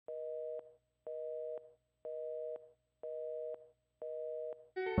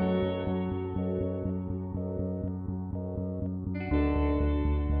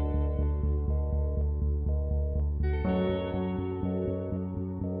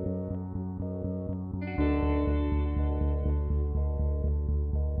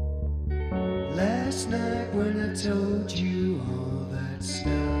last night when I told you all that stuff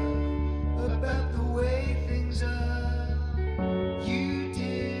about the way things are. You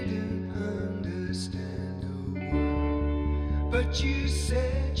didn't understand a word, but you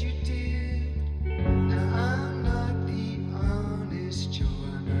said you did. Now I'm not the honest Joe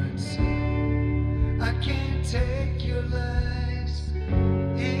I might say. I can't take your lies.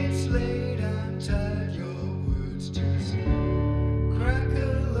 It's late, I'm tired, your words just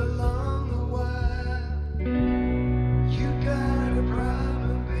crackle along the wire. You got a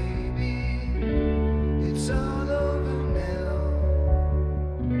problem, baby. It's all over now.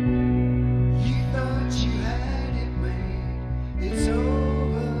 You thought you had it made. It's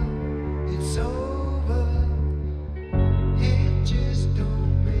over, it's over. It just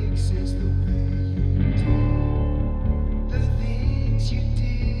don't make sense the way you did the things you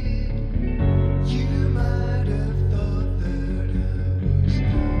did. You might have thought that I was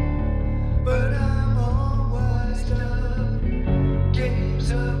dumb, but I'm all wised up.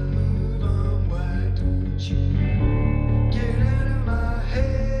 Game's up, move on, why don't you get out of my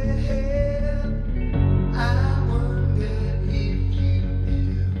head? I wonder if you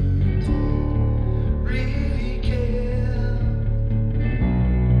ever did really care.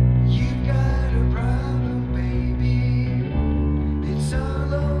 You got a problem, baby. It's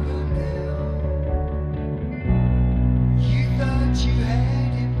all over now. You thought you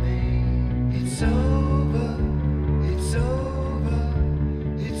had it made. It's over, it's over,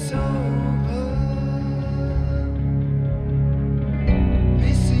 it's over.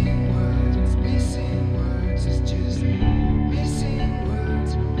 Missing words is just missing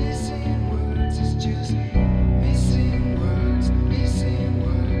words is just missing words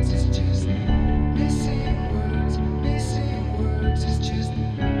is just missing words is just